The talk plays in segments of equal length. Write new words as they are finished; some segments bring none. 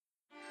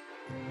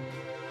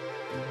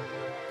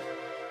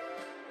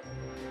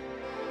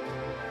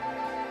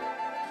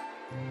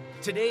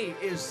Today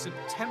is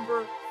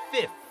September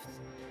 5th,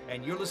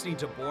 and you're listening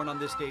to Born on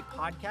This Day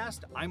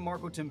podcast. I'm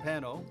Marco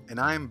Timpano. And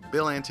I'm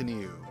Bill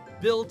Antoniou.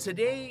 Bill,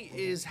 today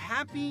is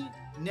Happy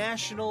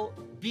National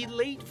Be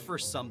Late for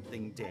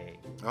Something Day.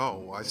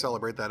 Oh, I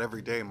celebrate that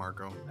every day,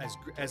 Marco.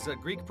 As a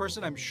Greek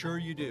person, I'm sure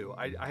you do.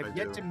 I have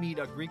yet to meet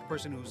a Greek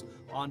person who's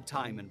on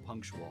time and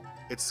punctual.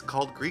 It's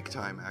called Greek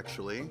time,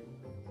 actually.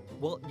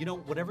 Well, you know,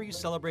 whatever you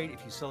celebrate,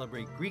 if you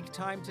celebrate Greek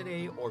time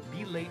today or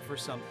Be Late for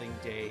Something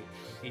Day,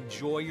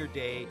 enjoy your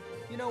day.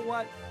 You know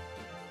what?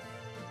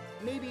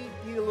 Maybe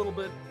be a little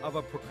bit of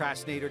a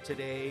procrastinator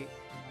today.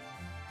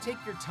 Take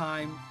your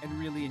time and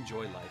really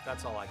enjoy life.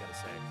 That's all I gotta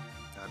say.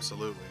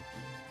 Absolutely.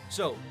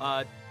 So,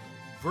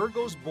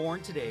 Virgos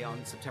born today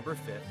on September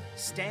 5th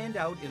stand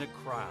out in a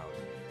crowd.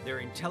 They're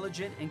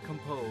intelligent and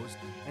composed,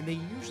 and they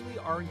usually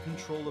are in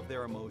control of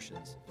their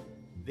emotions.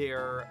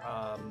 They're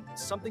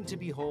something to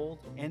behold,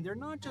 and they're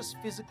not just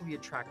physically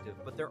attractive,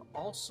 but they're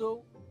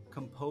also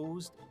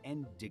composed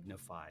and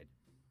dignified.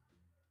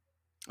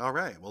 All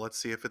right. Well, let's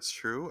see if it's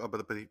true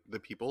about the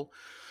people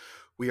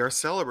we are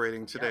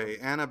celebrating today.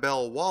 Yeah.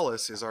 Annabelle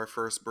Wallis is our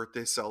first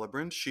birthday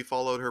celebrant. She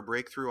followed her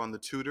breakthrough on The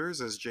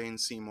Tudors as Jane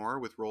Seymour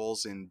with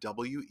roles in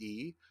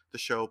W.E., the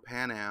show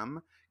Pan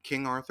Am,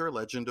 King Arthur,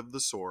 Legend of the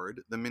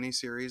Sword, the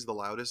miniseries The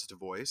Loudest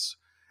Voice,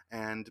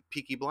 and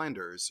Peaky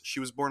Blinders. She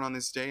was born on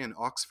this day in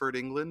Oxford,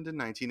 England in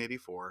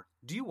 1984.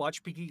 Do you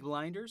watch Peaky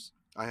Blinders?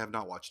 I have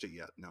not watched it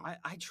yet, no.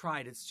 I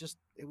tried.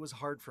 It was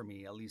hard for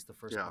me, at least the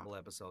first couple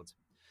episodes.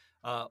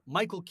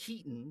 Michael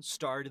Keaton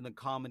starred in the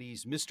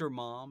comedies Mr.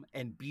 Mom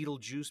and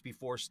Beetlejuice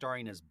before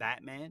starring as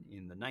Batman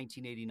in the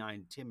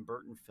 1989 Tim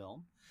Burton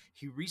film.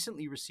 He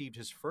recently received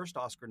his first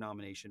Oscar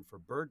nomination for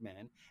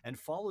Birdman and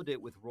followed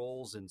it with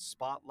roles in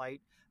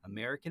Spotlight,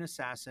 American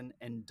Assassin,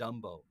 and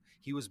Dumbo.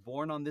 He was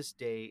born on this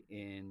day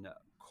in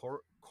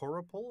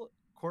Coraopolis,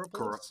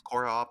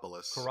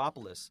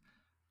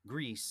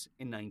 Greece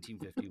in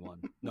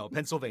 1951. No,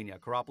 Pennsylvania.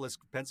 Coraopolis,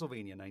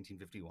 Pennsylvania,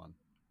 1951.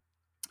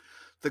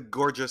 The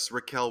gorgeous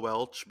Raquel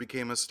Welch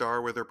became a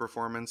star with her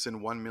performance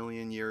in 1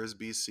 Million Years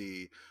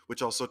BC,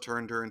 which also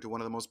turned her into one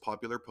of the most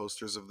popular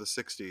posters of the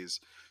 60s.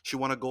 She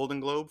won a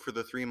Golden Globe for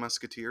The Three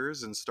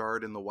Musketeers and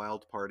starred in The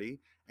Wild Party,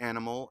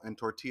 Animal, and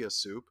Tortilla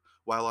Soup,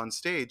 while on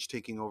stage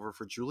taking over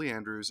for Julie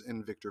Andrews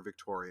in Victor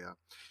Victoria.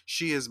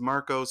 She is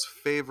Marco's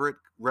favorite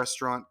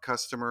restaurant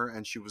customer,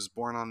 and she was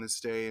born on this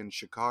day in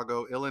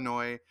Chicago,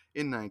 Illinois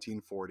in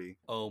 1940.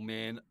 Oh,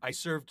 man. I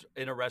served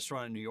in a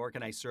restaurant in New York,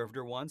 and I served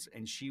her once,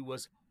 and she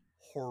was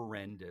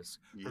horrendous.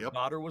 Her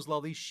daughter was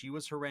lovely. She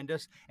was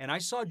horrendous. And I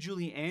saw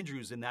Julie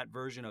Andrews in that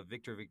version of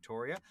Victor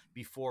Victoria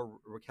before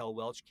Raquel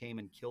Welch came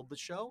and killed the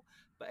show.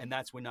 And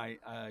that's when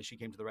she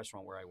came to the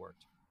restaurant where I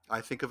worked.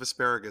 I think of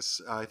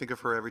asparagus. I think of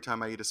her every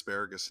time I eat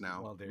asparagus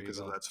now. Well, because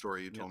of that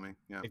story you told me.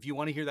 Yeah. If you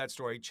want to hear that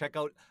story, check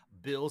out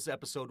Bill's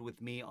episode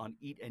with me on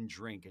Eat and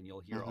Drink, and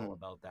you'll hear all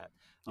about that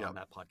on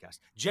that podcast.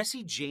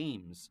 Jesse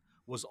James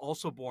was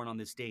also born on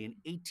this day in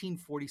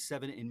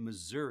 1847 in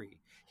Missouri.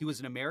 He was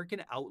an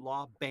American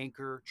outlaw,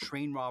 banker,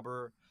 train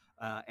robber,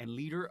 and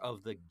leader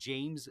of the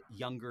James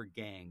Younger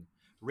Gang.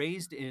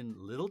 Raised in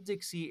Little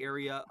Dixie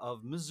area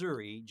of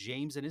Missouri,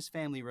 James and his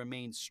family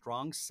remained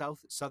strong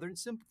Southern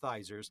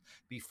sympathizers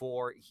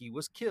before he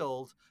was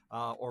killed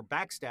or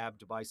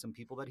backstabbed by some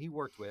people that he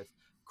worked with,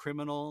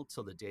 criminal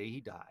till the day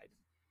he died.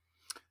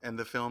 And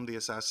the film The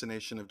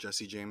Assassination of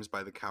Jesse James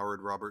by the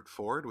Coward Robert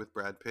Ford with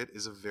Brad Pitt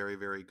is a very,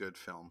 very good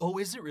film. Oh,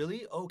 is it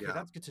really? Okay,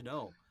 that's good to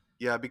know.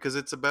 Yeah, because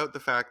it's about the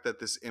fact that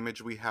this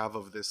image we have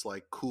of this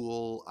like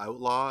cool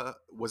outlaw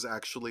was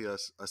actually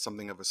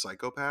something of a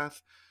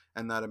psychopath,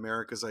 and that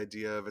America's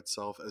idea of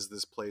itself as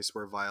this place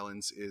where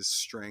violence is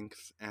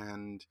strength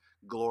and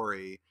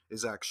glory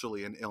is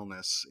actually an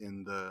illness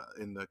in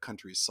the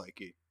country's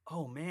psyche.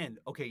 Oh man,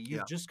 okay,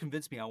 you just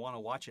convinced me. I want to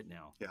watch it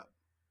now. Yeah.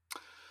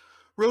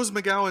 Rose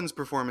McGowan's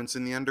performance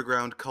in the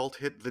underground cult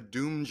hit The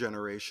Doom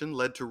Generation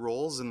led to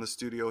roles in the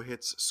studio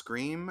hits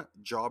Scream,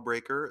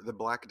 Jawbreaker, The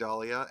Black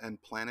Dahlia,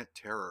 and Planet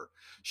Terror.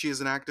 She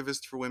is an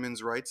activist for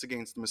women's rights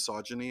against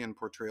misogyny and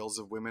portrayals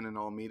of women in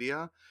all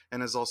media,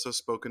 and has also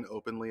spoken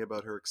openly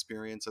about her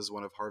experience as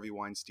one of Harvey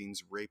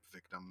Weinstein's rape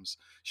victims.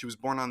 She was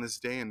born on this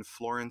day in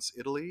Florence,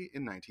 Italy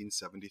in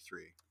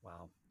 1973.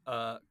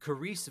 Wow.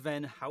 Carice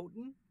Van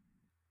Houten,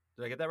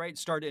 did I get that right?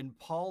 Starred in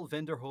Paul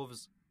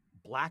Vanderhoven's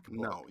Black Book.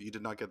 No, you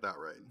did not get that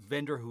right.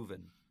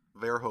 Verhoeven.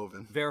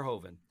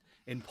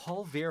 In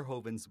Paul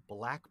Verhoeven's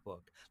Black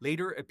Book,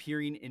 later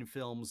appearing in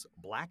films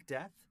Black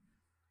Death,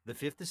 The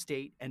Fifth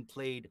Estate, and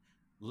played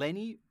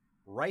Leni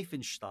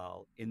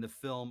Riefenstahl in the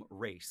film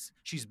Race.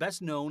 She's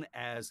best known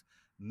as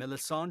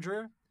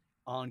Melisandre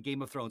on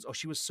Game of Thrones. Oh,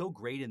 she was so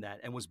great in that,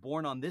 and was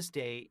born on this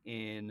day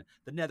in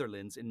the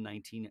Netherlands in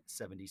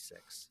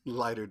 1976.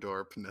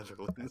 Leiderdorp,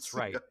 Netherlands. That's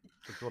right.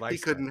 That's what I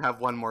said. Couldn't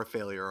have one more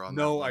failure on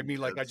that. No, I mean,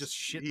 like, I just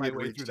shit my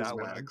way through that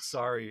one.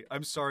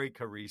 I'm sorry,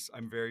 Carice.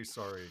 I'm very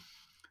sorry.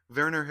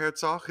 Werner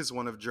Herzog is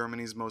one of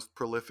Germany's most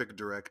prolific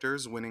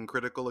directors, winning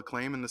critical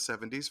acclaim in the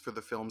 70s for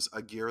the films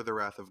Aguirre, The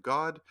Wrath of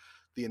God,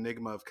 The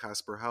Enigma of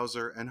Caspar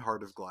Hauser, and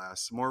Heart of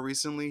Glass. More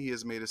recently, he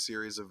has made a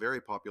series of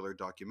very popular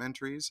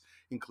documentaries,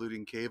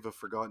 including Cave of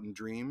Forgotten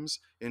Dreams,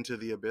 Into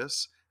the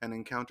Abyss, and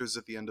Encounters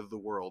at the End of the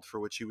World, for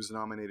which he was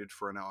nominated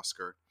for an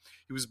Oscar.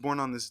 He was born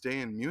on this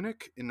day in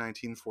Munich in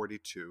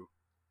 1942.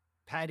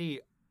 Paddy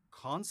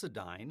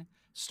Considine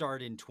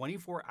starred in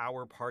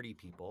 24-Hour Party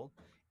People,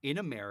 In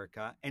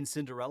America, and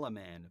Cinderella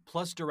Man,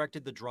 plus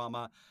directed the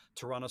drama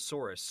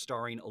Tyrannosaurus,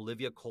 starring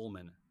Olivia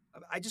Colman.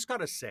 I just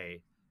gotta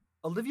say,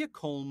 Olivia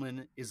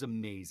Colman is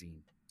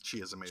amazing. She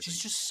is amazing. She's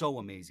just so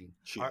amazing.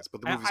 She is, but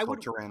the movie's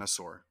called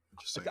Tyrannosaur.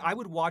 I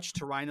would watch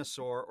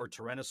Tyrannosaur or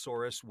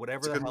Tyrannosaurus,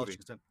 whatever the hell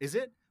she's in. Is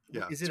it?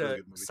 Yeah. Is it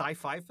a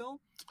sci-fi film?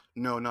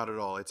 No, not at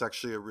all. It's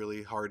actually a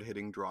really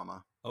hard-hitting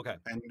drama. Okay.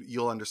 And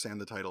you'll understand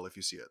the title if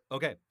you see it.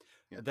 Okay.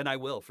 Yeah. Then I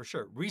will, for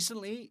sure.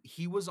 Recently,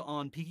 he was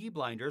on Peaky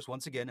Blinders.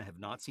 Once again, I have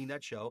not seen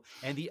that show.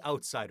 And The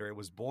Outsider. It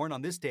was born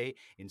on this day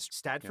in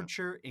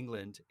Staffordshire,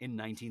 England in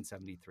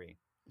 1973.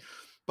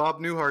 Bob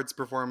Newhart's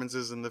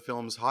performances in the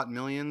films Hot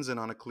Millions and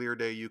On a Clear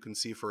Day You Can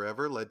See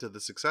Forever led to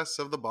the success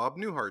of The Bob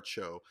Newhart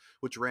Show,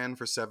 which ran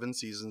for 7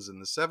 seasons in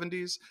the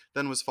 70s,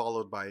 then was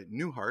followed by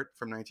Newhart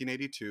from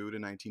 1982 to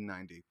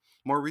 1990.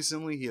 More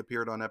recently, he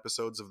appeared on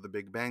episodes of The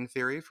Big Bang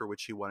Theory, for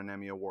which he won an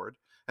Emmy Award,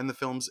 and the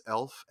films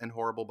Elf and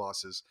Horrible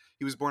Bosses.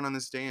 He was born on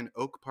this day in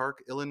Oak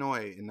Park,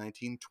 Illinois in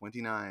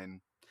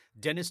 1929.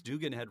 Dennis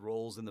Dugan had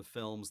roles in the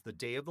films The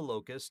Day of the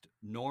Locust,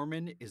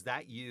 Norman, Is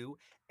That You?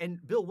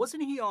 And Bill,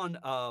 wasn't he on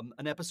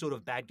an episode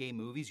of Bad Game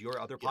Movies, your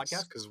other podcast?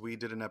 Yes, because we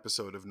did an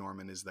episode of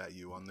Norman, Is That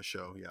You on the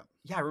show, yeah.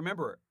 Yeah, I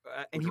remember.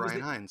 And with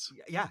Ryan Hines.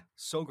 Yeah,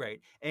 so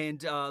great.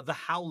 And The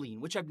Howling,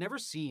 which I've never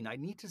seen. I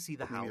need to see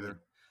The Howling. Neither.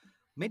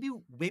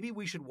 Maybe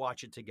we should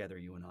watch it together,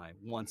 you and I,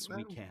 once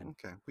we can.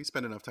 Okay. We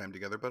spend enough time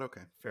together, but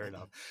okay. Fair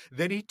enough.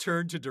 Then he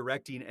turned to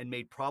directing and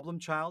made Problem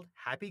Child,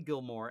 Happy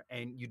Gilmore,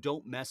 and You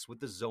Don't Mess with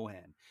the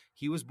Zohan.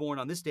 He was born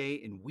on this day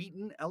in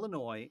Wheaton,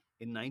 Illinois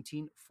in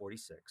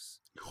 1946.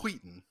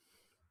 Wheaton.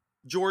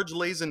 George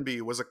Lazenby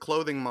was a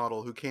clothing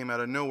model who came out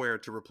of nowhere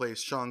to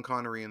replace Sean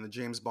Connery in the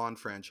James Bond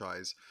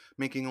franchise,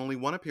 making only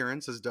one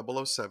appearance as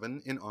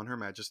 007 in On Her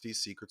Majesty's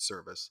Secret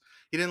Service.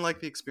 He didn't like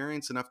the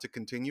experience enough to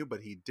continue,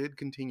 but he did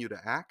continue to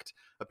act,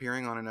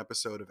 appearing on an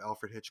episode of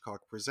Alfred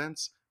Hitchcock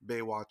Presents,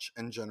 Baywatch,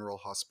 and General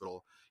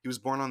Hospital. He was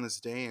born on this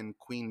day in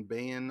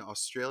Queanbeyan,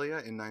 Australia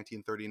in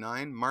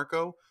 1939.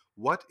 Marco,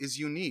 what is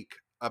unique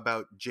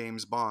about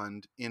James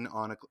Bond in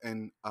On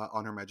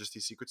Her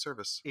Majesty's Secret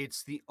Service?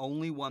 It's the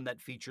only one that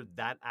featured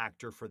that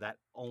actor for that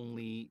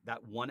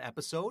one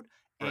episode,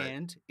 right.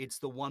 And it's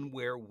the one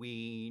where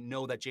we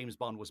know that James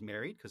Bond was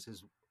married because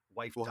his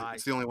wife died.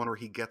 It's the only one where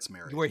he gets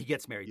married. Where he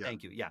gets married. Yeah.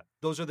 Thank you. Yeah,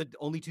 those are the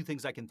only two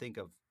things I can think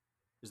of.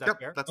 Is that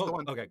fair? That's the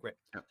one. Okay, great.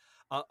 Yep.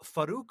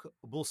 Farouk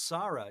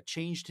Bulsara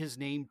changed his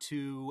name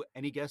to,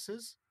 any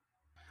guesses?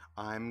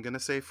 I'm going to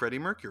say Freddie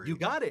Mercury. You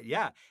got it,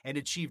 yeah. And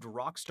achieved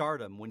rock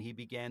stardom when he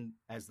began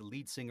as the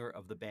lead singer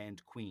of the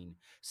band Queen,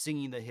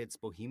 singing the hits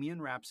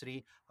Bohemian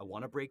Rhapsody, I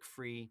Want to Break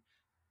Free,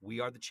 We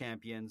Are the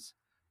Champions.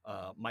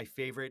 My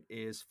favorite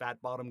is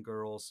Fat Bottom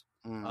Girls.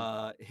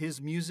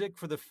 His music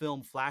for the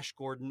film Flash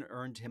Gordon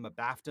earned him a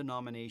BAFTA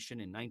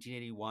nomination in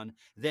 1981.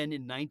 Then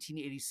in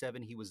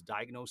 1987, he was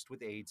diagnosed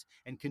with AIDS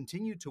and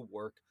continued to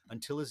work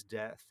until his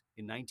death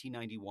in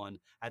 1991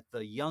 at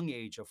the young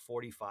age of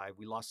 45.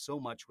 We lost so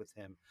much with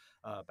him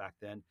back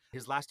then.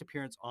 His last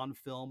appearance on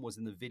film was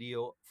in the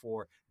video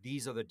for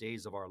These Are the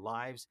Days of Our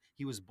Lives.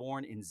 He was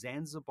born in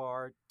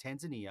Zanzibar,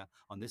 Tanzania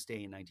on this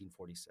day in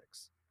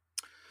 1946.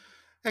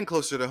 And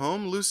closer to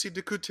home, Lucy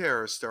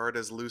Decoutère starred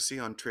as Lucy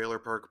on Trailer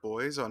Park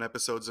Boys on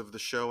episodes of the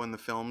show and the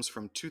films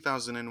from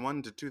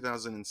 2001 to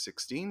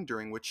 2016,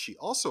 during which she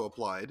also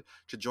applied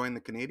to join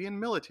the Canadian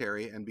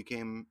military and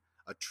became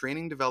a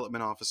training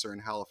development officer in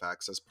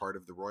Halifax as part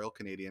of the Royal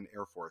Canadian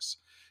Air Force.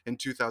 In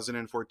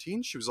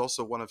 2014, she was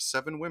also one of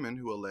 7 women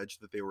who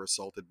alleged that they were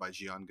assaulted by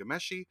Jian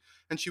Ghomeshi,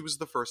 and she was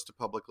the first to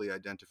publicly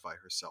identify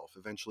herself,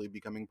 eventually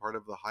becoming part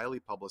of the highly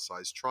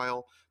publicized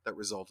trial that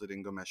resulted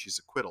in Ghomeshi's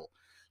acquittal.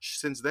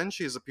 Since then,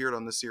 she has appeared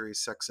on the series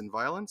Sex and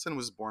Violence and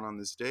was born on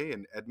this day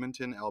in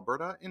Edmonton,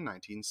 Alberta in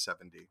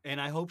 1970. And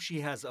I hope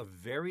she has a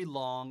very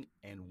long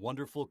and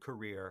wonderful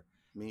career.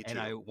 Me too. And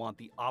I want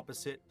the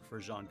opposite for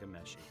Jian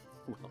Ghomeshi.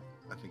 Well,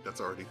 I think that's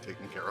already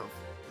taken care of.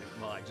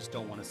 Well, I just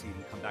don't want to see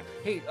him come back.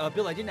 Hey,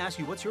 Bill, I didn't ask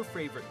you, what's your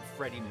favorite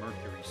Freddie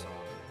Mercury song?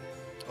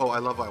 Oh, I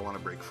love I Want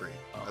to Break Free.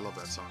 I love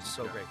that song.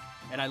 So great.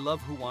 And I love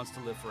Who Wants to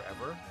Live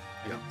Forever.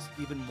 And it's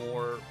even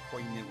more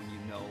poignant when you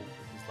know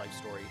his life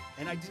story.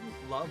 And I didn't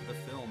love the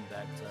film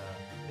that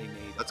they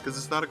made. That's because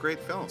it's not a great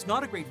film. It's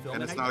not a great film.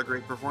 And it's not a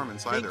great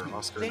performance either,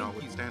 Oscar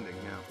notwithstanding.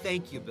 Yeah.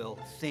 Thank you, Bill.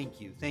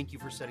 Thank you. Thank you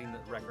for setting the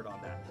record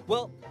on that.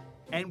 Well,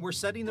 and we're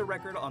setting the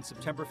record on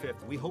September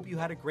 5th. We hope you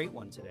had a great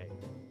one today.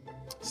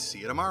 See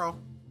you tomorrow.